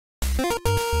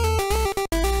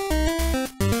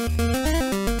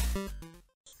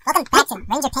Welcome back to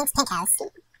Ranger Pink's Pink House.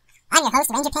 I'm your host,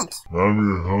 Ranger Pink. I'm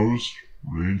your host,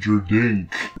 Ranger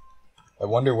Dink. I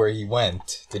wonder where he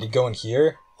went. Did he go in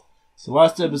here? So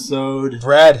last episode...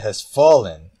 Brad has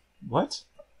fallen. What?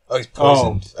 Oh, he's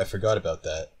poisoned. I forgot about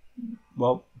that.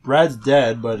 Well, Brad's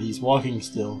dead, but he's walking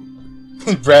still.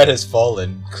 Brad has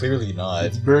fallen. Clearly not.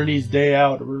 It's Bernie's Day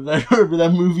Out, or whatever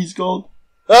that movie's called.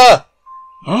 Ah!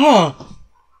 Ah!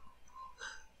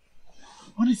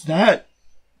 What is that?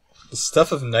 The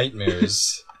stuff of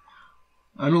nightmares.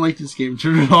 I don't like this game.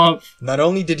 Turn it off. Not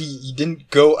only did he didn't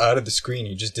go out of the screen,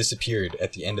 he just disappeared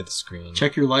at the end of the screen.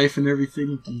 Check your life and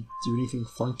everything. Do you do anything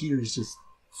funky, or is just...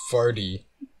 Farty.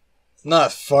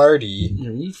 Not farty.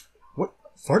 Yeah, what?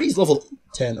 Farty's level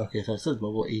 10. Okay, so I said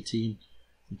level 18.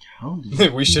 Like, how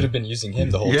did We should have been using him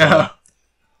the whole yeah. time.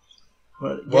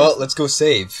 But, yes. Well, let's go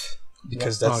save.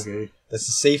 Because Yeah, that's okay. the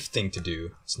safe thing to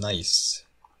do. It's nice.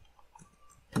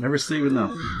 Never save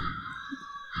enough.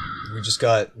 We just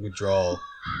got withdrawal.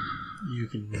 You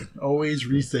can always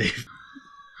resave.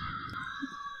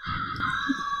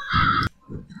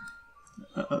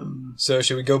 So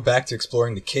should we go back to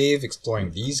exploring the cave,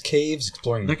 exploring these caves,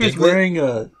 exploring That guy's Diglett? wearing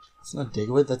a... It's not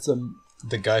Diglett, that's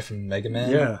The guy from Mega Man?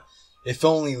 Yeah. If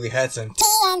only we had some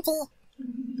TNT.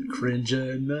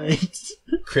 Kryptonite.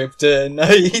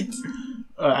 kryptonite.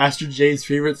 Astro J's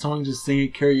favorite song, just sing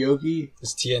it karaoke.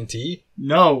 Is TNT?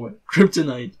 No,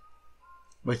 Kryptonite.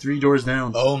 By Three Doors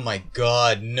Down. Oh my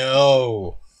god,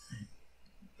 no!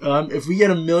 If we get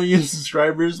 1 million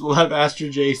subscribers, we'll have Astro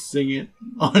J sing it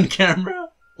on camera.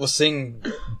 We'll sing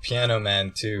Piano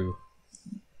Man too.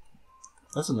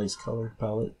 That's a nice color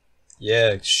palette.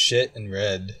 Yeah, shit and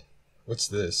red. What's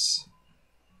this?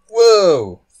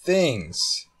 Whoa!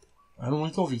 Things! I don't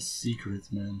like all these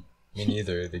secrets, man. Me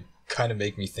neither. They kind of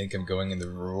make me think I'm going in the...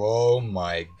 Oh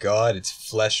my god, it's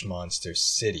Flesh Monster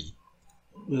City.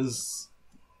 This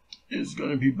is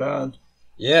gonna be bad.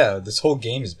 Yeah, this whole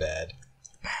game is bad.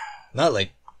 Not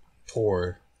like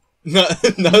poor. Not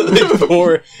like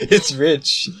poor. It's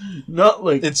rich. Not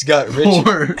like It's got rich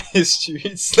poor. history.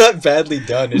 It's not badly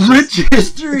done. It's Rich just,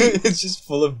 history! it's just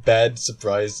full of bad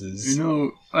surprises. You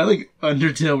know, I like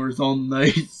Undertale where it's all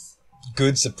nice.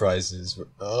 Good surprises.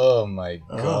 Oh my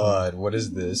god, what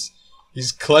is this?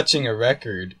 He's clutching a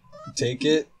record. Take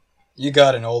it. You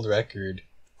got an old record.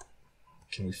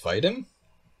 Can we fight him?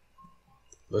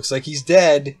 Looks like he's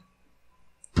dead.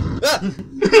 Ah!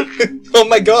 Oh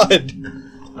my god!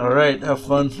 Alright, have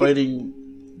fun fighting.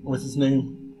 What's his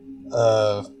name?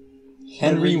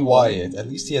 Henry Wyatt. At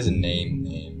least he has a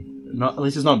name. Not, at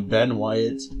least it's not Ben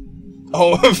Wyatt.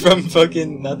 Oh, from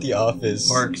fucking, not The Office.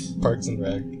 Parks. and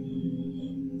Rec.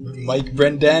 Mike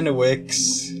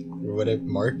Brendanowicz. Or whatever.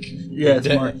 Mark? Yeah, it's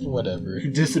Mark. Whatever. He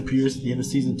disappears at the end of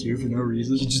season 2 for no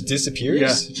reason. He just disappears? Yeah,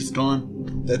 it's just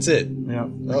gone. That's it. Yeah,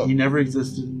 like Oh. he never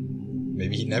existed.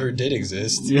 Maybe he never did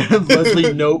exist. Yeah,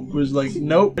 Leslie Nope was like,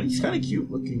 nope. But he's kind of cute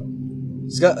looking.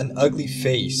 He's got an ugly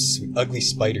face with ugly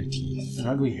spider teeth. And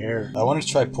ugly hair. I want to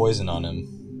try poison on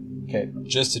him. Okay.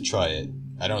 Just to try it.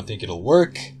 I don't think it'll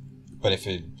work, but if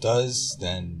it does,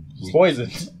 then... It's poison.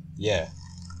 Yeah.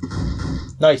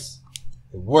 Nice.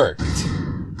 It worked. I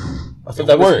It thought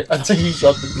that worked. was. I thought he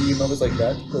shot the beam. I was like,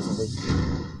 that doesn't work.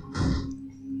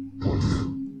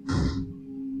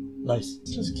 Nice.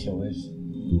 Just kill it.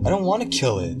 I don't want to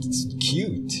kill it. It's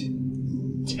cute.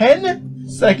 10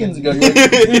 seconds ago, you're like,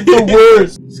 it's the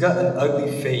worst. He's got an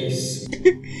ugly face.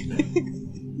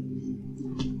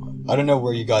 I don't know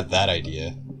where you got that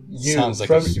idea. You, Sounds like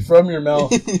from your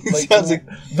mouth. Like, sounds like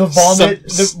the vomit,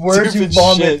 some the words you stupid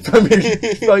vomit shit. from your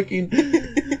fucking.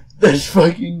 That's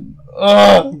fucking.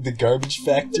 Ugh. the garbage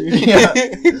factory. Yeah.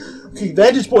 Okay,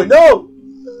 Vantage point, no!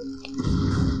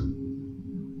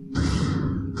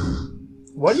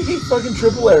 Why do you hate fucking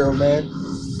Triple Arrow, man?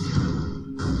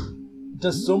 It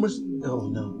does so much. Oh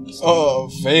no. Oh,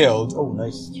 failed. Oh,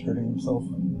 nice. He's hurting himself.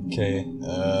 Okay,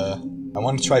 I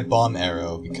want to try Bomb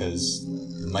Arrow because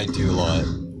it might do a lot.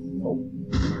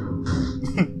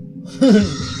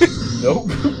 Nope.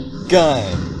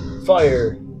 Gun!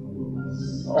 Fire.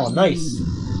 Oh, nice.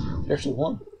 You actually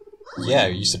won. Yeah, are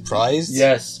you surprised?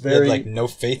 Yes, You had, very. like, no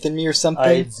faith in me or something?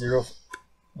 I had 0.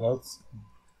 Well,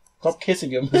 stop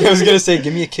kissing him. I was gonna say,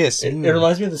 give me a kiss. It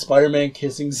reminds me of the Spider-Man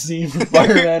kissing scene from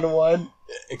Spider-Man 1.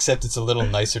 Except it's a little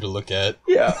nicer to look at.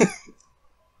 Yeah.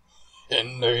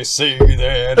 And they say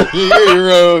that a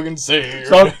hero can save.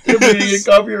 Stop committing a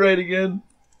copyright again.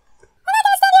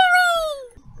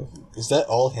 Is that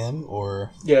all him,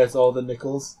 or... Yeah, it's all the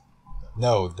nickels.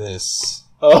 No, this.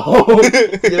 Oh,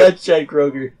 yeah, that's Chad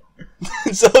Kroger.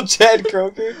 It's all Chad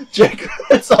Kroger.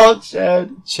 It's all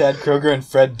Chad. Chad Kroger and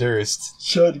Fred Durst.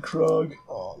 Chud Krog.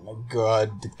 Oh my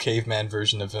god, the caveman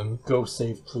version of him. Go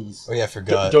save, please. Oh yeah, I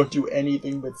forgot. Don't do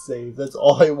anything but save. That's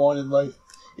all I want in life,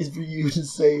 is for you to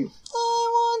save. I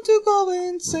want to go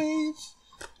and save.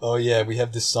 Oh yeah, we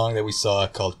have this song that we saw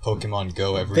called Pokemon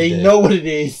Go every day. They know what it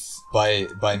is. By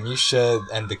Misha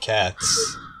and the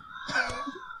Cats.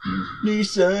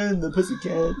 Misha and the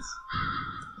Pussycats.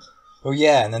 Oh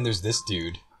yeah, and then there's this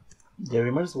dude. Yeah,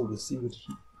 we might as well go see what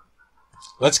he...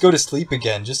 Let's go to sleep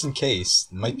again, just in case.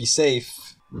 It might be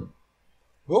safe.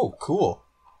 Oh, cool.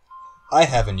 I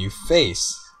have a new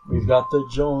face. We've got the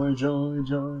joy.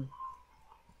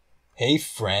 Hey,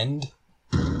 friend.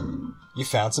 You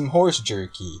found some horse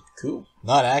jerky. Cool.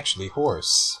 Not actually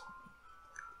horse.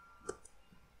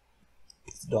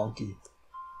 It's donkey.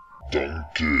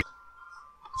 Donkey.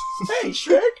 Hey,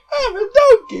 Shrek, I'm a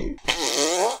donkey.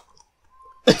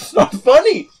 It's not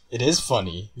funny. It is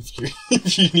funny.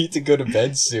 If you need to go to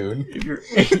bed soon.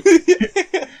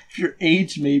 If you're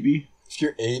 8, maybe. If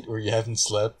you're 8 or you haven't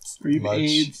slept Or you have much.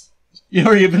 AIDS.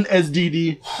 Or you have an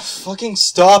SDD. Fucking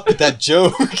stop with that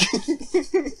joke.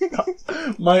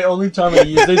 My only time I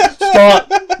use it. Stop.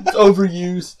 It's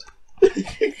overused.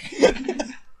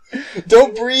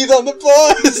 Don't breathe on the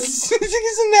bus.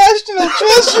 He's a national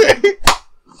treasure.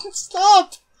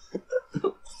 Stop.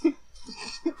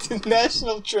 The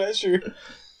national treasure.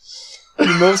 The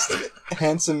most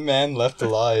handsome man left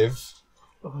alive.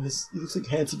 Oh, he looks like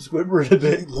handsome Squidward a He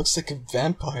bit. looks like a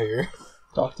vampire.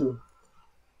 Talk to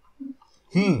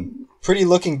him. Pretty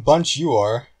looking bunch you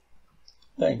are.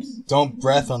 Thanks. Don't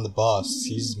breath on the boss.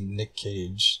 He's Nick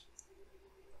Cage.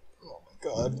 Oh my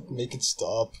god, make it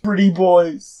stop. Pretty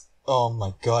boys. Oh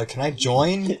my god, can I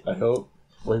join? I hope.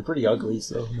 Well, you're pretty ugly,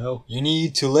 so no. You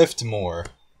need to lift more.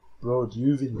 Bro, do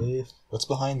you even live? What's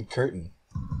behind the curtain?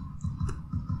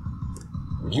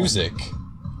 Music.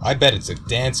 I bet it's a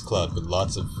dance club with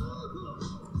lots of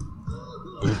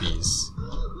boobies.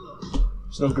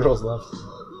 There's no girls left.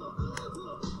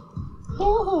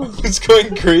 It's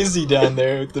going crazy down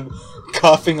there with the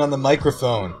coughing on the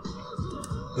microphone.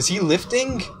 Is he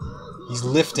lifting? He's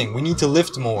lifting. We need to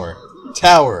lift more.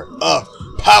 Tower up.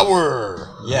 Power!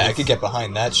 Yeah, I could get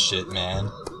behind that shit,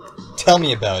 man. Tell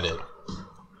me about it.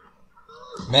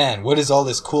 Man, what is all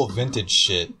this cool vintage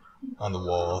shit on the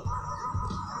wall?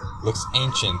 Looks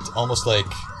ancient, almost like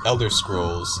Elder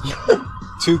Scrolls.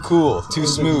 Too cool, too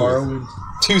smooth, Morrowind.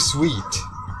 too sweet.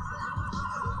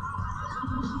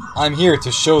 I'm here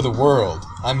to show the world.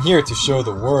 I'm here to show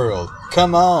the world.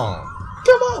 Come on.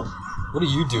 Come on! What are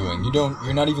you doing?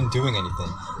 You're not even doing anything.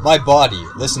 My body,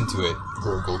 listen to it.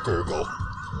 Gurgle, gurgle.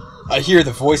 I hear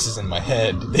the voices in my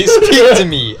head. They speak to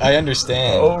me. I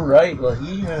understand. Oh, right. Well,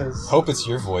 he has Hope it's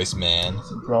your voice, man.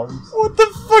 some problems. What the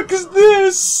fuck is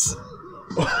this?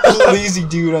 Lazy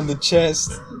dude on the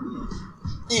chest.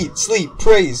 Eat, sleep,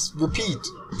 praise, repeat.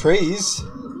 Praise?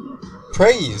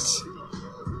 Praise.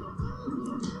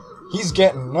 He's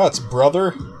getting nuts,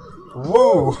 brother.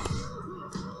 Woo.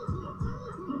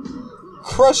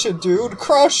 Crush it, dude.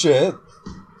 Crush it.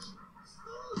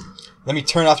 Let me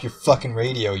turn off your fucking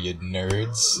radio, you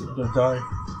nerds. You're gonna die.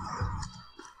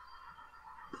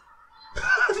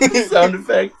 Sound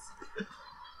effects.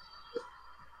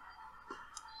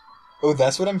 Oh,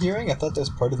 that's what I'm hearing? I thought that was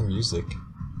part of the music.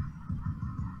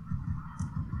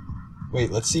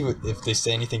 Wait, let's see if they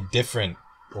say anything different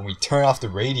when we turn off the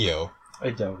radio.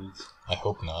 I doubt it. I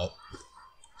hope not.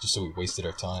 Just so we wasted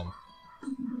our time.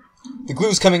 The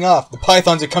glue's coming off! The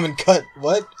pythons are coming cut!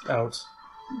 What? Out.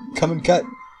 Come and cut.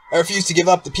 I refuse to give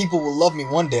up. The people will love me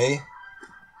one day.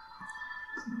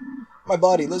 My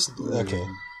body, listen to okay.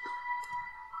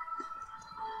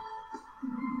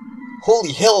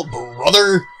 Holy hell,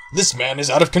 brother! This man is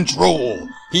out of control!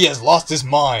 He has lost his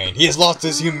mind, he has lost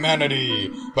his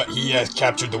humanity, but he has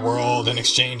captured the world in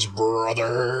exchange,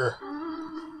 brother!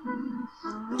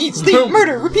 Eat, sleep,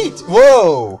 murder, repeat!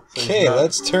 Whoa! Okay,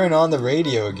 let's turn on the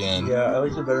radio again. Yeah, I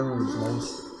like it better when it's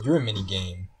nice. You're a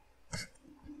minigame.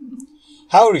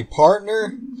 Howdy,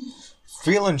 partner.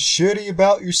 Feeling shitty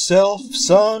about yourself,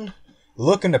 son?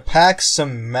 Looking to pack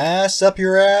some mass up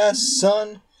your ass,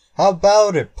 son? How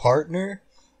about it, partner?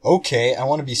 Okay, I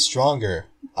want to be stronger.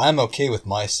 I'm okay with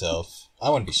myself. I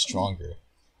want to be stronger.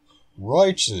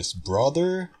 Righteous,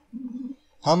 brother.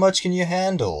 How much can you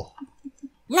handle?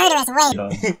 Murderous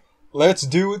rape. Let's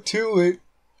do it to it.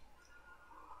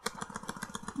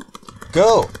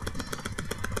 Go.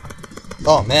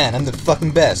 Oh man, I'm the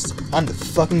fucking best. I'm the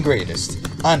fucking greatest.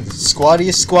 I'm the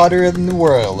squattiest squatter in the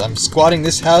world. I'm squatting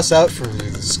this house out for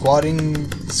the squatting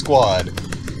squad.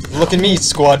 Look at me,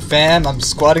 squad fam. I'm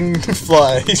squatting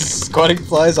flies. Squatting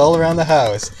flies all around the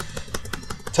house.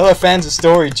 Tell our fans a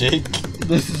story, Jake.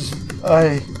 This is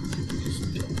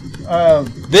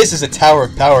This is a tower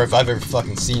of power if I've ever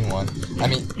fucking seen one. I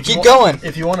mean, keep going. going.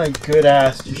 If you want a good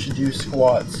ass, you should do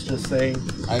squats. Just saying.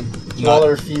 I'm To all not.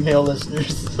 our female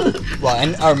listeners. Well,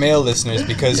 and our male listeners,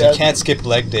 because Yeah. you can't skip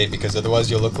leg day, because otherwise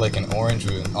you'll look like an orange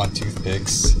on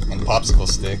toothpicks and popsicle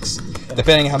sticks,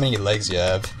 depending on how many legs you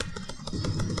have.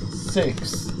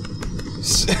 6.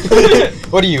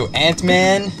 What are you,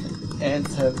 Ant-Man?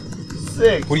 Ants have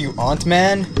 6. What are you,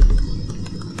 Aunt-Man?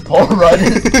 Paul Rudd.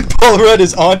 Paul Rudd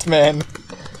is Aunt-Man.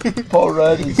 Paul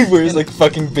Rudd is He wears like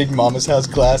fucking Big Mama's house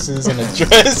glasses and a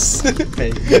dress.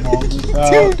 Big Mama's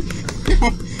house.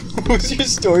 Dude, what was your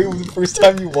story the first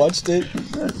time you watched it?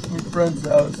 That's my friend's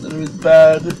house, and it was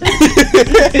bad.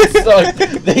 It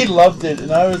sucked. They loved it,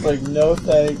 and I was like, no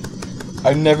thanks.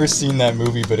 I've never seen that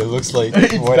movie, but it looks like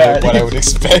It's what bad. I would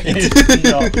expect. It's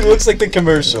not. It looks like the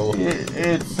commercial.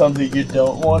 It's something you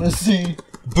don't want to see.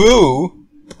 Boo!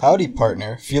 Howdy,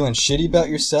 partner. Feeling shitty about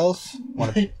yourself?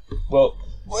 Well,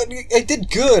 What? I did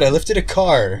good. I lifted a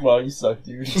car. you suck,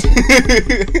 dude.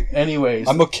 Anyways,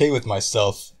 I'm okay with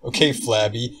myself. Okay,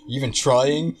 Flabby. Even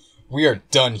trying? We are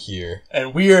done here.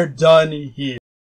 and we are done here.